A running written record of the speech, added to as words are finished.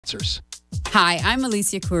Answers. Hi, I'm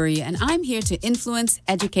AliciaCouri, and I'm here to influence,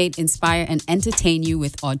 educate, inspire, and entertain you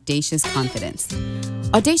with audacious confidence.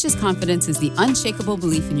 Audacious confidence is the unshakable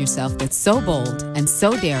belief in yourself that's so bold and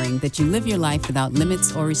so daring that you live your life without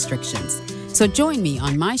limits or restrictions. So join me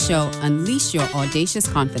on my show, Unleash Your Audacious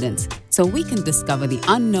Confidence, so we can discover the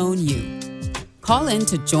unknown you. Call in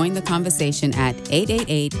to join the conversation at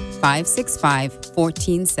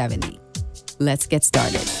 888-565-1470. Let's get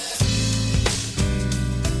started.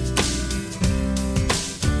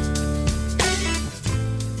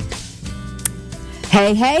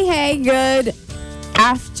 Hey, good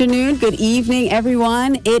afternoon, good evening,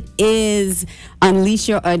 everyone. It is Unleash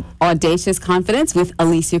Your Audacious Confidence with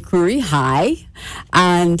AliciaCouri. Hi.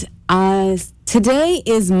 And today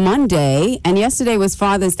is Monday, and yesterday was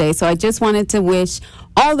Father's Day, so I just wanted to wish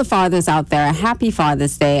all the fathers out there a happy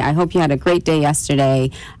Father's Day. I hope you had a great day yesterday.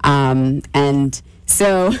 And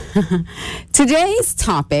so today's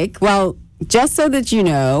topic, well, just so that you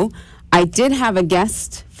know, I did have a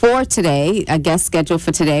guest for today, a guest scheduled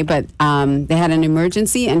for today, but they had an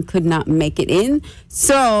emergency and could not make it in.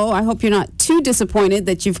 So I hope you're not too disappointed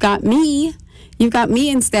that you've got me. You've got me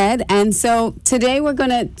instead. And so today we're going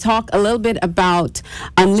to talk a little bit about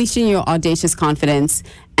unleashing your audacious confidence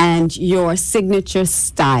and your signature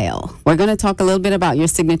style. We're going to talk a little bit about your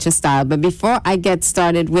signature style. But before I get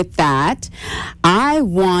started with that, I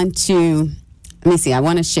want to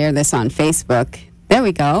share this on Facebook. There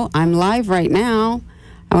we go. I'm live right now.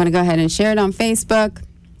 I want to go ahead and share it on Facebook.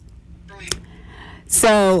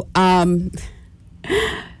 So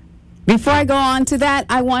before I go on to that,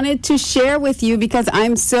 I wanted to share with you, because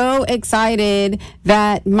I'm so excited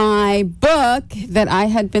that my book that I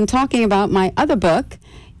had been talking about, my other book,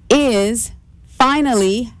 is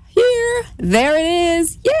finally here. There it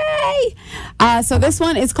is. Yay! So this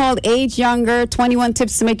one is called Age Younger, 21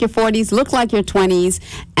 Tips to Make Your 40s Look Like Your 20s.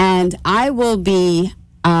 And I will be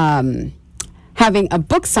having a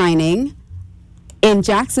book signing in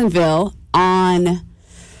Jacksonville on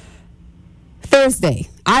Thursday.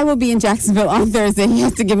 I will be in Jacksonville on Thursday. You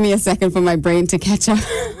have to give me a second for my brain to catch up.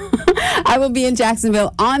 I will be in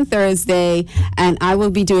Jacksonville on Thursday, and I will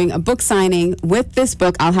be doing a book signing with this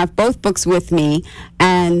book. I'll have both books with me,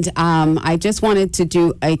 and I just wanted to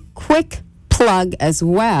do a quick plug as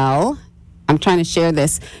well. I'm trying to share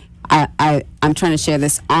this. I'm trying to share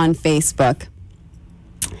this on Facebook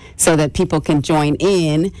so that people can join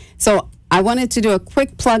in. So I wanted to do a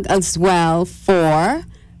quick plug as well for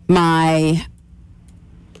my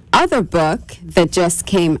other book that just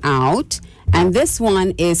came out, and this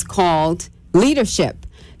one is called Leadership.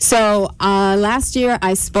 So last year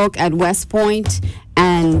I spoke at West Point,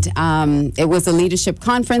 and it was a leadership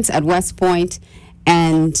conference at West Point,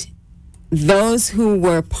 and those who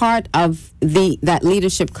were part of that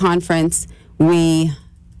leadership conference, we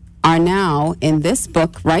are now in this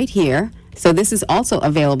book right here. So this is also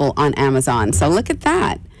available on Amazon. So look at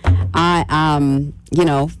that. I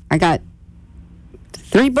got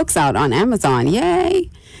 3 books out on Amazon.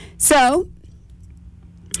 Yay! So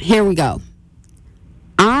here we go.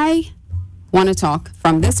 I want to talk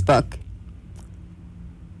from this book.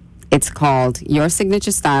 It's called Your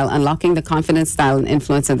Signature Style, Unlocking the Confidence, Style, and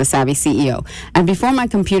Influence of the Savvy CEO. And before my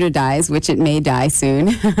computer dies, which it may die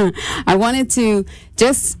soon, I wanted to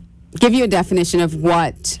just give you a definition of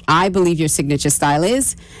what I believe your signature style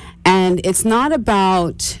is. And it's not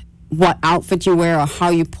about what outfit you wear or how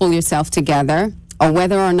you pull yourself together or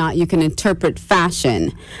whether or not you can interpret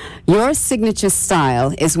fashion. Your signature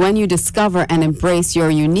style is when you discover and embrace your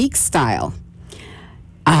unique style.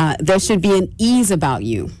 There should be an ease about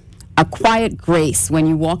you, a quiet grace when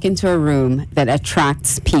you walk into a room that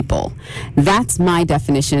attracts people. That's my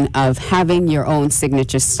definition of having your own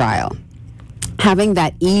signature style. Having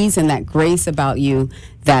that ease and that grace about you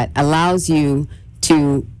that allows you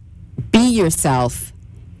to be yourself,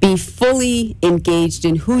 be fully engaged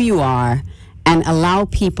in who you are, and allow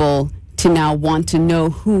people to now want to know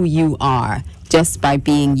who you are just by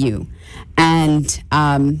being you. And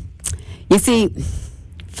you see,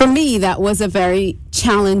 for me, that was a very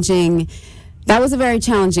challenging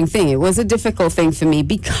thing. It was a difficult thing for me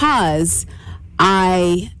because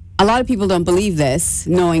a lot of people don't believe this,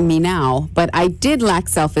 knowing me now, but I did lack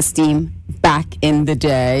self-esteem back in the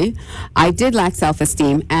day. I did lack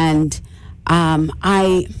self-esteem, and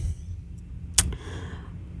I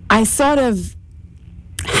sort of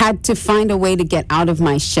had to find a way to get out of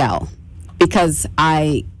my shell because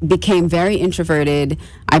I became very introverted.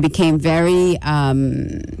 I became very, I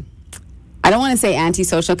don't want to say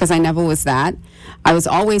antisocial because I never was that. I was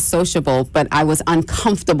always sociable, but I was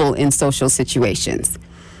uncomfortable in social situations.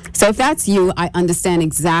 So if that's you, I understand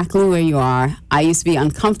exactly where you are. I used to be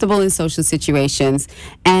uncomfortable in social situations.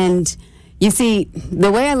 And you see,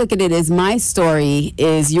 the way I look at it is my story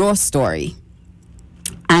is your story.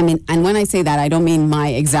 I mean, and when I say that, I don't mean my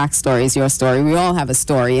exact story is your story. We all have a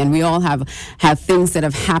story, and we all have things that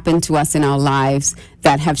have happened to us in our lives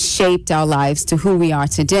that have shaped our lives to who we are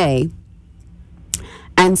today.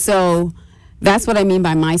 And so that's what I mean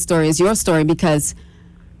by my story is your story, because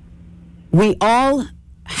we all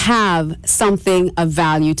have something of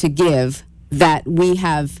value to give that we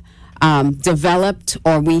have developed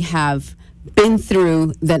or we have been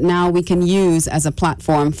through that now we can use as a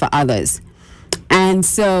platform for others. And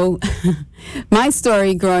so my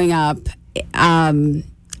story growing up, I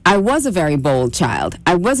was a very bold child.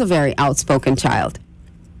 I was a very outspoken child.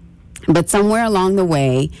 But somewhere along the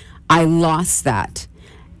way, I lost that.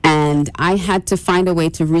 And I had to find a way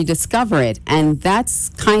to rediscover it. And that's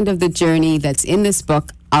kind of the journey that's in this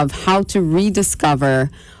book of how to rediscover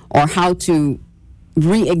or how to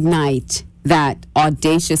reignite that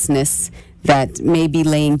audaciousness that may be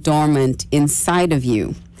laying dormant inside of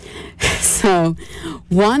you. So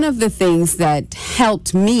one of the things that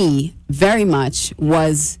helped me very much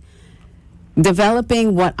was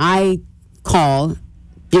developing what I call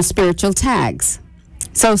your spiritual tags.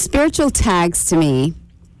 So spiritual tags to me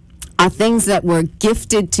are things that were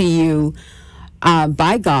gifted to you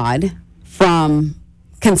by God from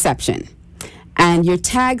conception. And your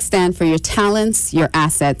tags stand for your talents, your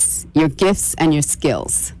assets, your gifts, and your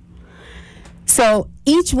skills. So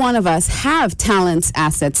each one of us have talents,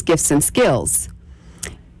 assets, gifts, and skills.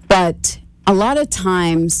 But a lot of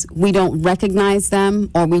times we don't recognize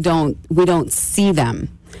them or we don't see them.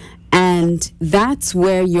 And that's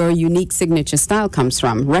where your unique signature style comes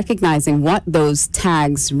from, recognizing what those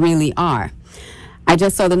tags really are. I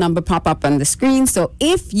just saw the number pop up on the screen. So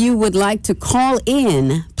if you would like to call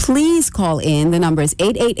in, please call in. The number is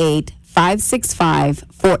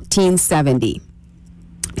 888-565-1470.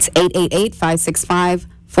 It's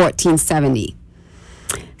 888-565-1470.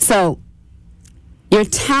 So your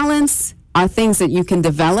talents are things that you can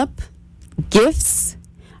develop. Gifts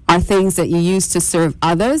are things that you use to serve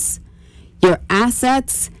others. Your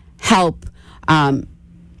assets help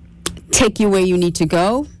take you where you need to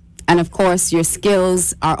go. And of course, your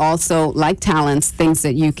skills are also, like talents, things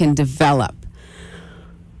that you can develop.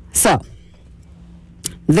 So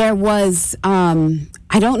there was,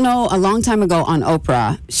 I don't know, a long time ago on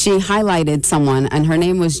Oprah, she highlighted someone, and her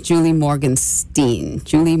name was Julie Morgenstern.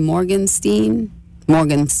 Julie Morgenstern.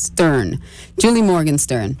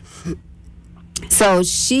 So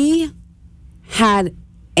she had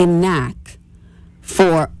a knack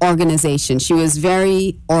for organization. She was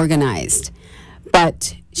very organized,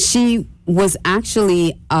 but she was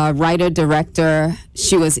actually a writer-director.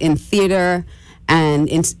 She was in theater and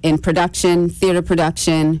in production, theater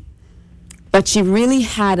production, but she really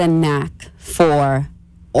had a knack for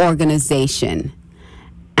organization.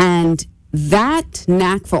 And that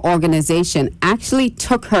knack for organization actually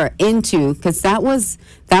took her into, because that was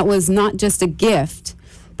not just a gift,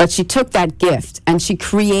 but she took that gift and she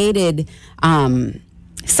created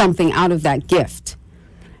something out of that gift.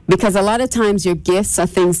 Because a lot of times your gifts are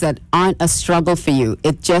things that aren't a struggle for you.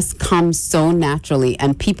 It just comes so naturally.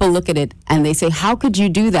 And people look at it and they say, how could you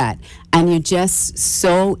do that? And you're just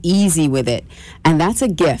so easy with it. And that's a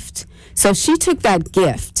gift. So she took that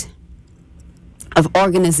gift of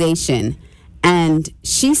organization and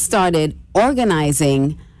she started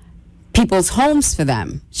organizing people's homes for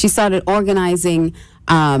them. She started organizing,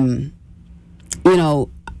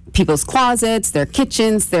 people's closets, their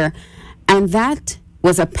kitchens, and that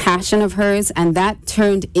was a passion of hers, and that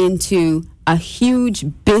turned into a huge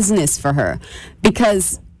business for her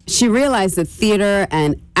because she realized that theater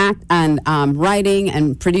and writing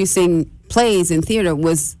and producing plays in theater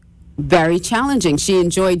was very challenging. She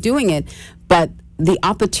enjoyed doing it, but the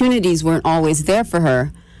opportunities weren't always there for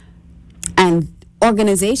her, and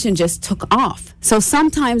organization just took off. So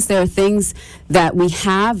sometimes there are things that we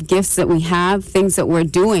have, gifts that we have, things that we're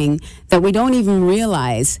doing that we don't even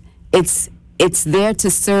realize it's there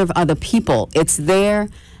to serve other people. It's there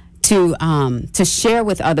to share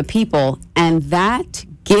with other people. And that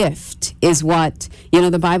gift is what,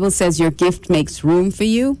 the Bible says your gift makes room for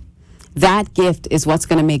you. That gift is what's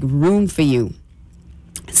going to make room for you.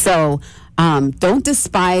 So don't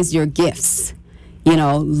despise your gifts.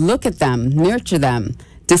 Look at them, nurture them,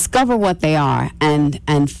 discover what they are,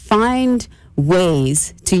 and find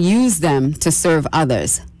ways to use them to serve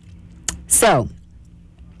others. So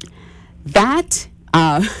that,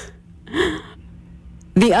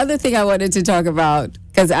 the other thing I wanted to talk about,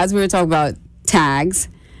 because as we were talking about tags,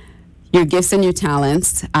 your gifts and your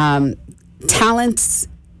talents. Talents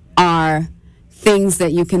are things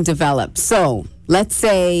that you can develop. So let's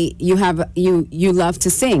say you love to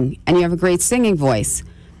sing and you have a great singing voice.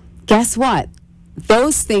 Guess what?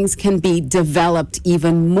 Those things can be developed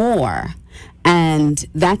even more, and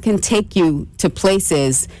that can take you to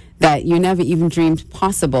places that you never even dreamed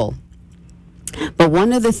possible. But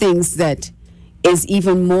one of the things that is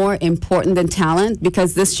even more important than talent,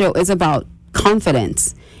 because this show is about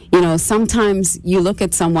confidence. You know, sometimes you look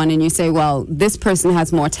at someone and you say, well, this person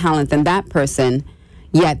has more talent than that person,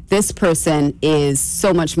 yet this person is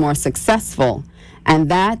so much more successful.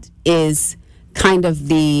 And that is kind of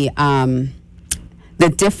the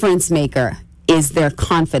difference maker, is their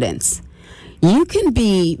confidence. You can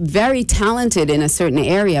be very talented in a certain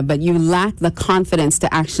area, but you lack the confidence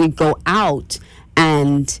to actually go out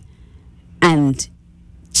and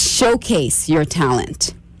showcase your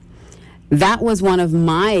talent. That was one of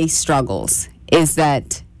my struggles, is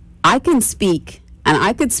that I can speak and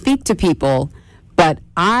I could speak to people, but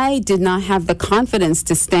I did not have the confidence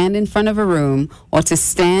to stand in front of a room or to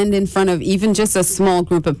stand in front of even just a small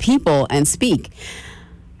group of people and speak.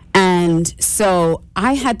 And so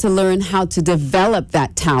I had to learn how to develop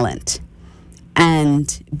that talent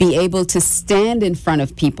and be able to stand in front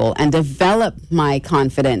of people and develop my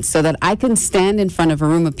confidence so that I can stand in front of a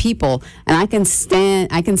room of people, and I can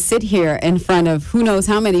sit here in front of who knows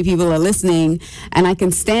how many people are listening, and I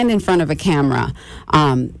can stand in front of a camera.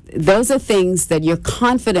 Those are things that your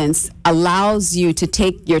confidence allows you to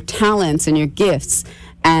take your talents and your gifts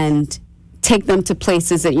and take them to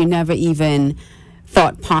places that you never even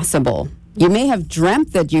thought possible. You may have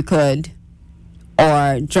dreamt that you could,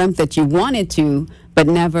 or dreamt that you wanted to, but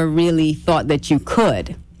never really thought that you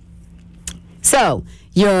could. So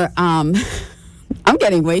I'm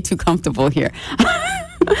getting way too comfortable here.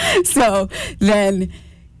 So then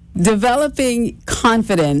developing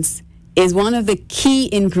confidence is one of the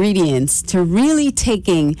key ingredients to really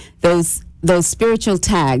taking those spiritual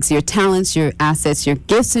tags, your talents, your assets, your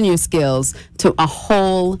gifts and your skills to a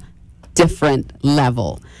whole different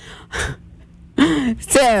level.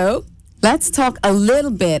 So let's talk a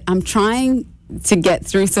little bit. I'm trying to get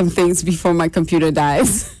through some things before my computer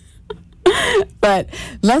dies. But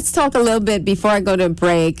let's talk a little bit before I go to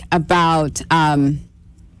break about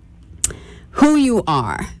who you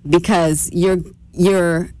are, because your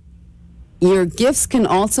gifts can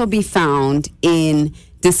also be found in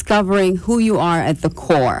discovering who you are at the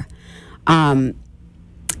core.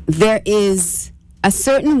 There is a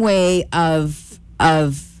certain way of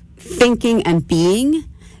thinking and being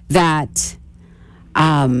that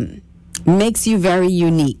makes you very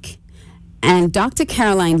unique. And Dr.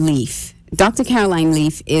 Caroline Leaf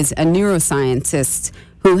is a neuroscientist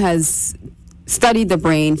who has studied the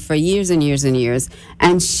brain for years and years and years.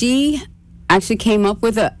 And she actually came up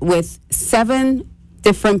with 7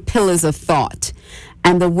 different pillars of thought.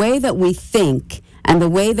 And the way that we think and the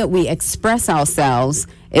way that we express ourselves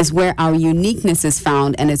is where our uniqueness is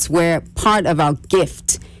found, and it's where part of our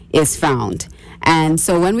gift is found. And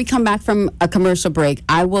so when we come back from a commercial break,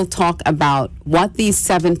 I will talk about what these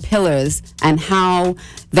 7 pillars and how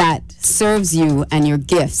that serves you and your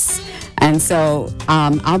gifts. And so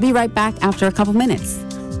I'll be right back after a couple minutes.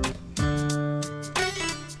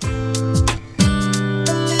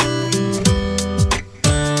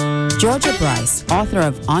 Georgia Bryce, author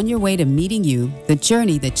of On Your Way to Meeting You, The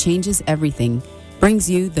Journey That Changes Everything, brings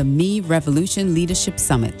you the Me Revolution Leadership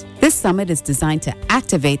Summit. This summit is designed to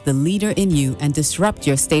activate the leader in you and disrupt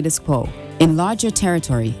your status quo. Enlarge your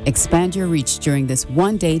territory, expand your reach during this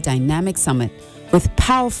one-day dynamic summit with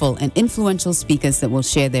powerful and influential speakers that will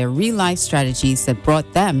share their real-life strategies that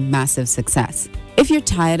brought them massive success. If you're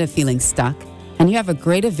tired of feeling stuck and you have a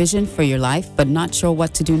greater vision for your life but not sure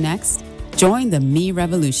what to do next, join the Me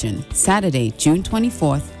Revolution, Saturday, June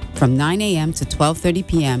 24th, from 9 a.m. to 12:30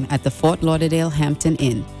 p.m. at the Fort Lauderdale Hampton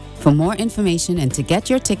Inn. For more information and to get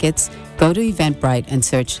your tickets, go to Eventbrite and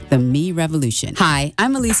search The Me Revolution. Hi,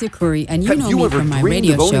 I'm AliciaCouri, and you know me from my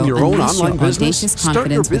radio show, Unleash Your Audacious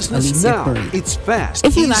Confidence with AliciaCouri. It's fast,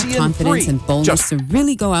 if you lack confidence and boldness to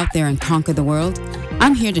really go out there and conquer the world,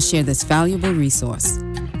 I'm here to share this valuable resource.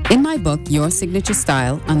 In my book, Your Signature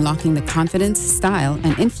Style, Unlocking the Confidence, Style,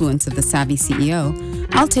 and Influence of the Savvy CEO,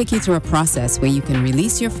 I'll take you through a process where you can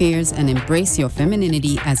release your fears and embrace your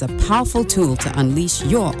femininity as a powerful tool to unleash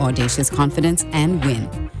your audacious confidence and win.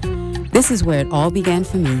 This is where it all began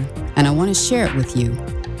for me, and I want to share it with you.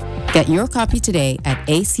 Get your copy today at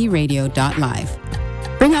acradio.live.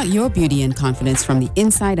 Bring out your beauty and confidence from the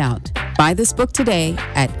inside out. Buy this book today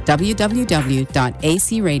at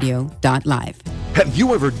www.acradio.live. Have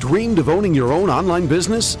you ever dreamed of owning your own online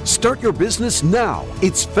business? Start your business now.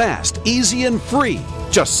 It's fast, easy, and free.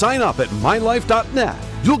 Just sign up at mylife.net.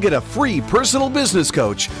 You'll get a free personal business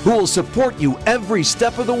coach who will support you every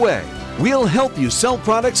step of the way. We'll help you sell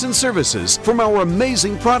products and services from our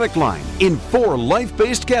amazing product line in 4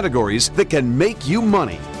 life-based categories that can make you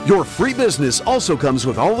money. Your free business also comes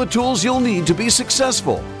with all the tools you'll need to be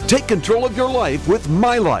successful. Take control of your life with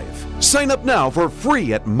My Life. Sign up now for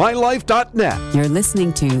free at mylife.net. You're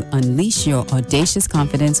listening to Unleash Your Audacious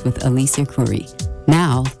Confidence with AliciaCouri.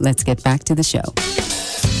 Now, let's get back to the show.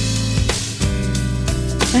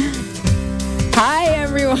 Hi,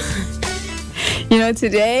 everyone. You know,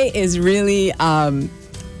 today is really a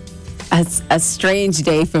strange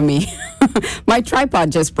day for me. My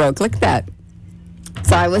tripod just broke. Look at that.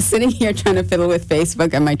 So I was sitting here trying to fiddle with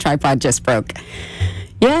Facebook, and my tripod just broke.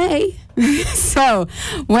 Yay! So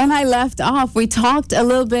when I left off, we talked a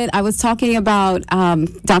little bit. I was talking about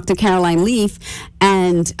Dr. Caroline Leaf,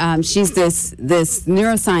 and she's this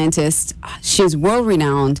neuroscientist. She's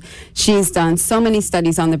world-renowned. She's done so many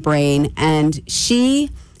studies on the brain, and she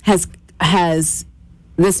has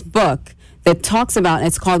this book that talks about,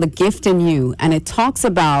 it's called The Gift in You, and it talks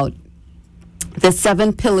about the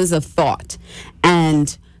 7 pillars of thought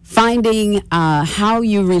and finding how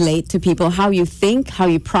you relate to people, how you think, how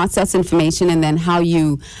you process information, and then how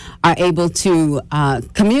you are able to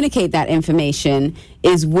communicate that information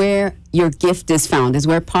is where your gift is found, is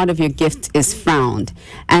where part of your gift is found.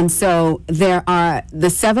 And so there are the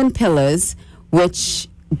 7 pillars which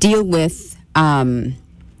deal with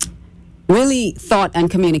really thought and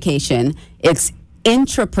communication. It's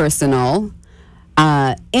intrapersonal,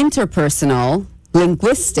 interpersonal,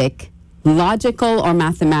 linguistic, logical or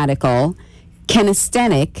mathematical,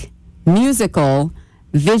 kinesthetic, musical,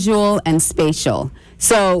 visual, and spatial.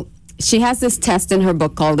 So she has this test in her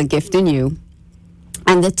book called The Gift in You,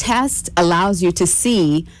 and the test allows you to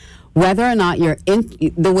see whether or not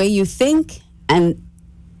the way you think and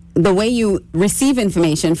the way you receive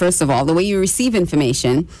information, first of all, the way you receive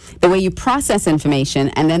information, the way you process information,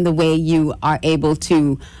 and then the way you are able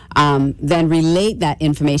to then relate that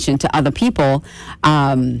information to other people,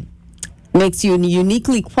 makes you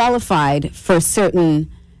uniquely qualified for certain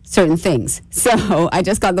things. So I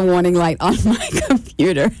just got the warning light on my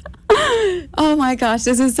computer. Oh my gosh,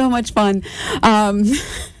 this is so much fun.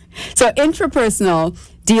 So intrapersonal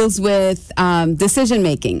deals with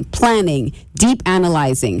decision-making, planning, deep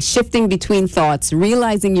analyzing, shifting between thoughts,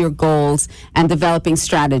 realizing your goals, and developing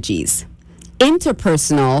strategies.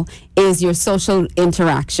 Interpersonal is your social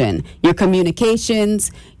interaction, your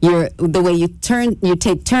communications, the way you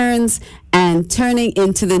take turns, and turning it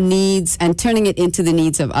into the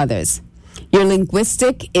needs of others. Your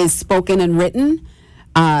linguistic is spoken and written.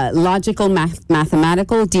 Logical,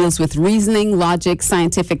 mathematical deals with reasoning, logic,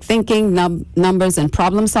 scientific thinking, numbers, and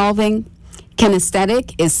problem solving.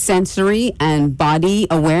 Kinesthetic is sensory and body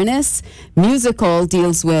awareness. Musical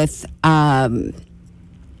deals with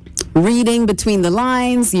reading between the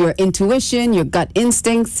lines, your intuition, your gut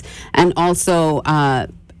instincts, and also,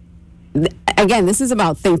 again, this is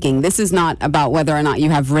about thinking. This is not about whether or not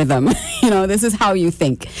you have rhythm. This is how you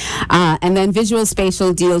think. And then visual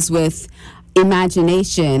spatial deals with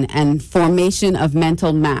imagination and formation of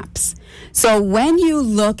mental maps. So when you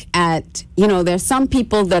look at, there's some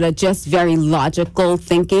people that are just very logical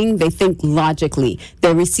thinking. They think logically.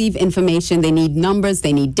 They receive information. They need numbers.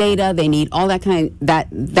 They need data. They need all that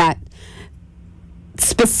that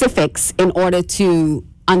specifics in order to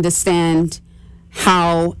understand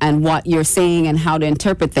how and what you're saying and how to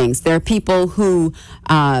interpret things. There are people who,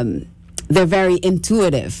 they're very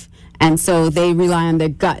intuitive, and so they rely on their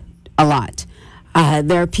gut a lot.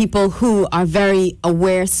 There are people who are very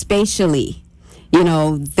aware spatially.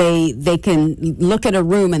 They can look at a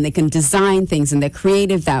room and they can design things, and they're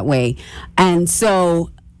creative that way. And so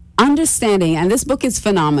understanding, and this book is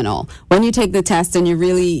phenomenal, when you take the test and you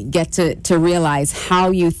really get to realize how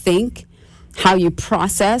you think, how you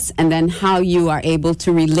process, and then how you are able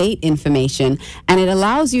to relate information. And it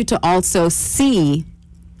allows you to also see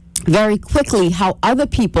very quickly how other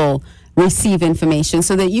people receive information,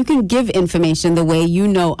 so that you can give information the way you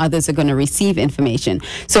know others are going to receive information.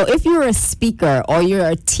 So if you're a speaker, or you're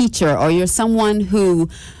a teacher, or you're someone who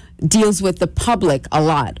deals with the public a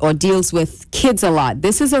lot or deals with kids a lot,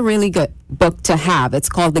 this is a really good book to have. It's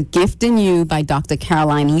called The Gift in You by Dr.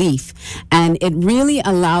 Caroline Leaf, and it really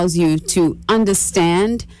allows you to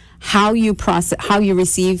understand how you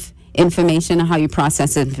receive information and how you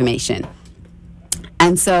process information.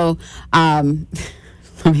 And so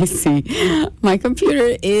Let me see. My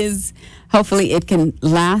computer is, hopefully it can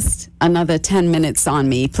last another 10 minutes on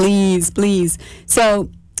me. Please, please. So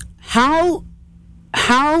how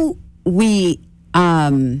we,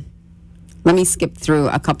 let me skip through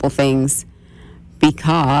a couple things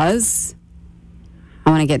because I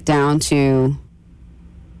want to get down to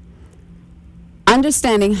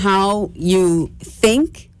understanding how you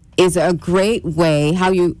think is a great way,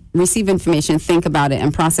 how you receive information, think about it,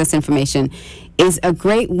 and process information is a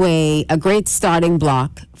great way, a great starting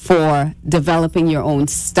block for developing your own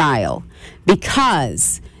style.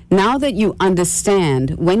 Because now that you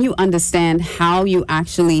understand, when you understand how you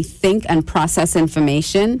actually think and process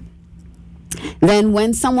information, then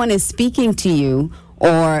when someone is speaking to you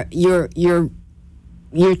or you're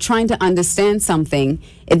trying to understand something,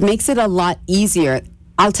 it makes it a lot easier.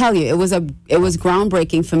 I'll tell you, it was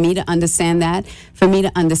groundbreaking for me to understand that, for me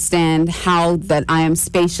to understand how that I am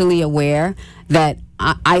spatially aware, that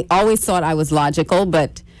I always thought I was logical,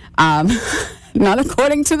 but not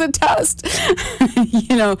according to the test.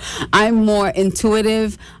 I'm more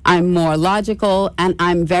intuitive, I'm more logical, and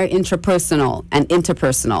I'm very intrapersonal and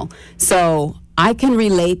interpersonal. So I can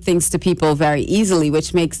relate things to people very easily,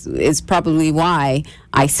 which is probably why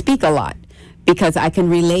I speak a lot, because I can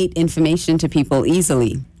relate information to people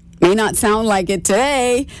easily. May not sound like it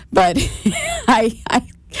today, but I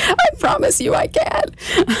promise you I can.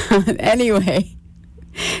 Anyway,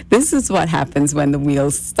 this is what happens when the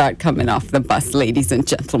wheels start coming off the bus, ladies and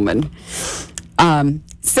gentlemen.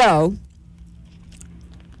 So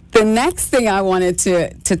the next thing I wanted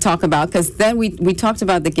to talk about, because then we talked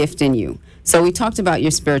about the gift in you. So we talked about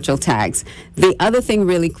your spiritual tags. The other thing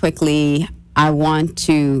really quickly I want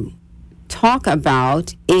to talk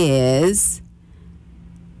about is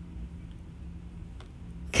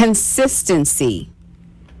consistency.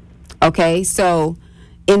 Okay, so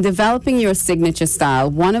in developing your signature style,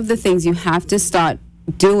 one of the things you have to start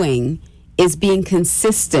doing is being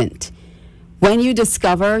consistent. When you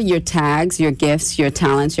discover your tags, your gifts, your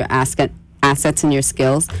talents, your assets, and your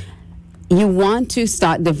skills, you want to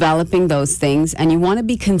start developing those things, and you want to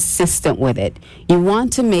be consistent with it. You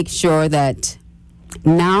want to make sure that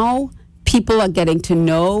now people are getting to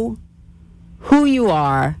know who you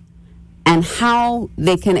are and how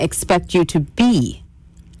they can expect you to be,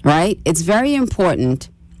 right? It's very important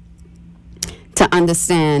to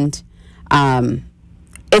understand,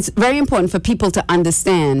 it's very important for people to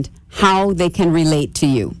understand how they can relate to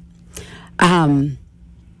you.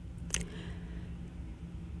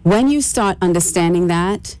 When you start understanding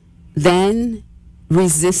that, then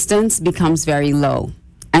resistance becomes very low,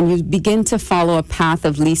 and you begin to follow a path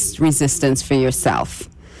of least resistance for yourself.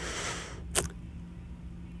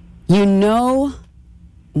 You know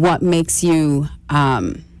what makes you,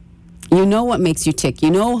 you know what makes you tick. You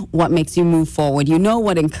know what makes you move forward. You know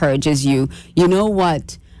what encourages you. You know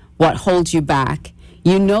what holds you back.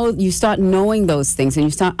 You know, you start knowing those things, and you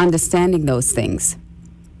start understanding those things.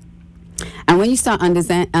 And when you start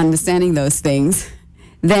understanding those things,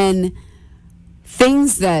 then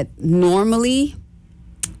things that normally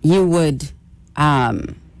you would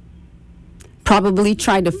probably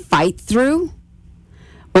try to fight through,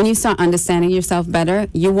 when you start understanding yourself better,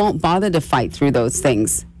 you won't bother to fight through those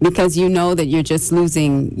things because you know that you're just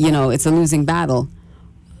losing, it's a losing battle.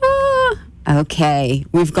 Okay,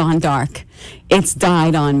 we've gone dark. It's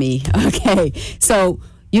died on me. Okay, so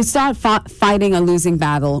you start fighting a losing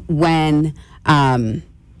battle when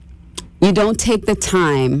you don't take the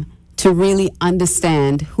time to really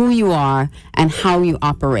understand who you are and how you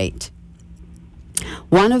operate.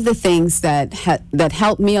 One of the things that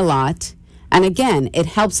helped me a lot, and again, it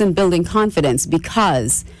helps in building confidence,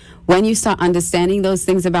 because when you start understanding those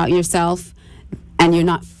things about yourself and you're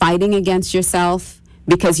not fighting against yourself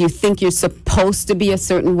because you think you're supposed to be a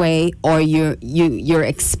certain way, or you're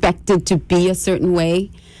expected to be a certain way,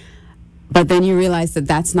 but then you realize that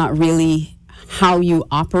that's not really how you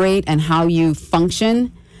operate and how you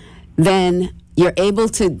function, then you're able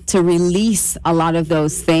to release a lot of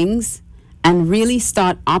those things and really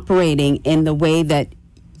start operating in the way that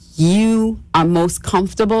you are most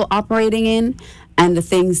comfortable operating in, and the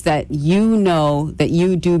things that you know that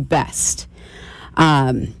you do best.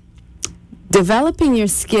 Developing your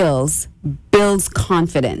skills builds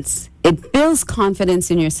confidence. It builds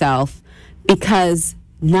confidence in yourself because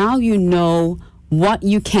now you know what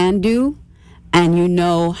you can do and you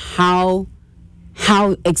know how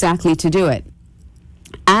exactly to do it.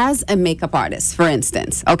 As a makeup artist, for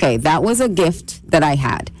instance, okay, that was a gift that I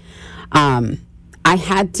had. I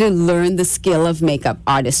had to learn the skill of makeup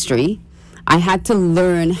artistry. I had to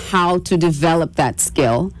learn how to develop that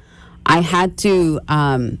skill. I had to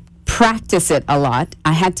practice it a lot.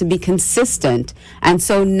 I had to be consistent. And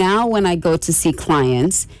so now when I go to see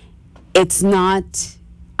clients, I'm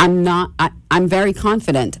very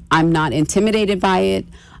confident. I'm not intimidated by it.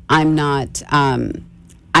 I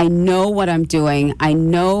know what I'm doing. I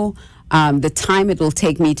know the time it will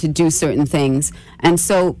take me to do certain things. And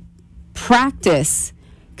so practice,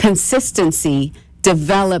 consistency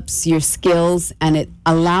develops your skills, and it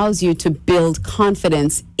allows you to build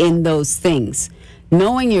confidence in those things.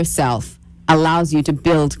 Knowing yourself allows you to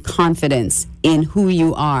build confidence in who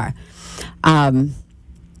you are.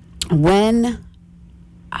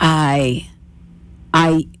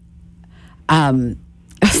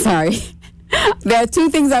 Sorry. There are two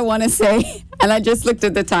things I want to say, and I just looked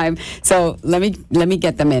at the time, so let me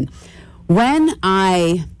get them in. When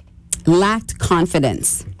I lacked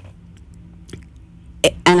confidence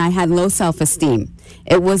and I had low self-esteem,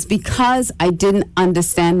 it was because I didn't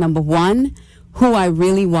understand, number one, who I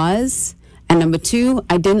really was, and number two,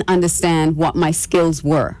 I didn't understand what my skills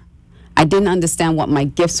were. I didn't understand what my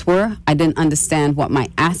gifts were. I didn't understand what my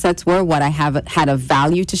assets were, what I had of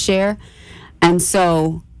value to share. And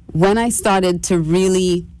so when I started to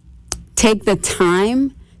really take the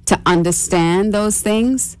time to understand those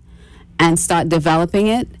things and start developing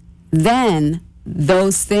it, then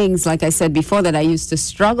those things, like I said before, that I used to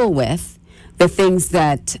struggle with, the things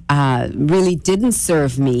that really didn't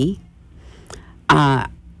serve me,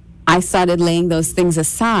 I started laying those things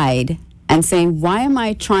aside and saying, why am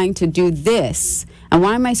I trying to do this? And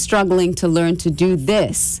why am I struggling to learn to do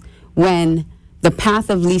this when the path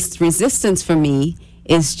of least resistance for me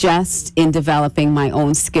is just in developing my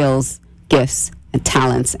own skills, gifts, and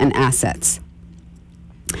talents and assets?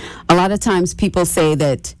 A lot of times people say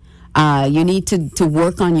that you need to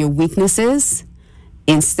work on your weaknesses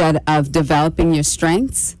instead of developing your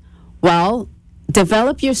strengths. Well,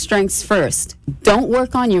 develop your strengths first. Don't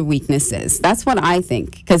work on your weaknesses. That's what I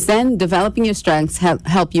think, because then developing your strengths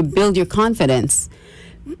help you build your confidence,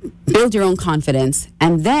 build your own confidence,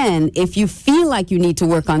 and then if you feel like you need to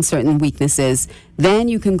work on certain weaknesses, then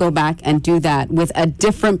you can go back and do that with a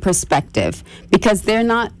different perspective, because they're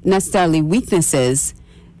not necessarily weaknesses,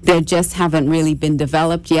 they just haven't really been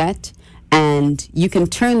developed yet. And you can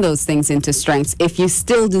turn those things into strengths if you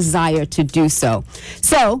still desire to do so.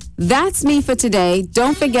 So that's me for today.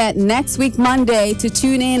 Don't forget, next week, Monday, to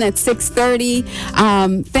tune in at 6:30.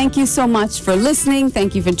 Thank you so much for listening.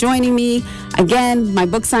 Thank you for joining me. Again, my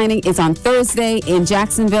book signing is on Thursday in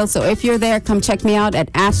Jacksonville. So if you're there, come check me out at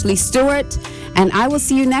Ashley Stewart. And I will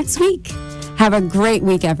see you next week. Have a great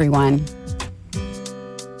week, everyone.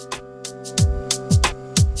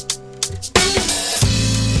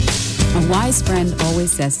 A wise friend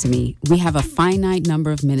always says to me, we have a finite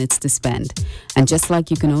number of minutes to spend. And just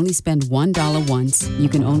like you can only spend $1 once, you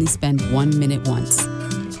can only spend 1 minute once.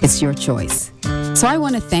 It's your choice. So I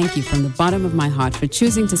want to thank you from the bottom of my heart for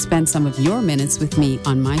choosing to spend some of your minutes with me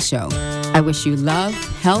on my show. I wish you love,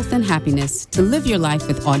 health, and happiness to live your life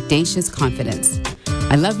with audacious confidence.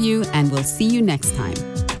 I love you, and we'll see you next time.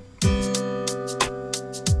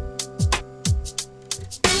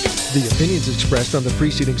 The opinions expressed on the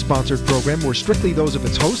preceding sponsored program were strictly those of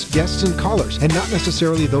its hosts, guests, and callers, and not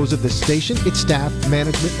necessarily those of the station, its staff,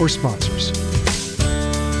 management, or sponsors.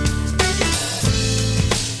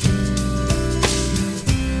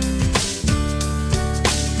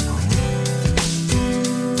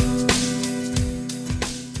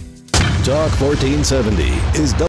 Talk 1470 is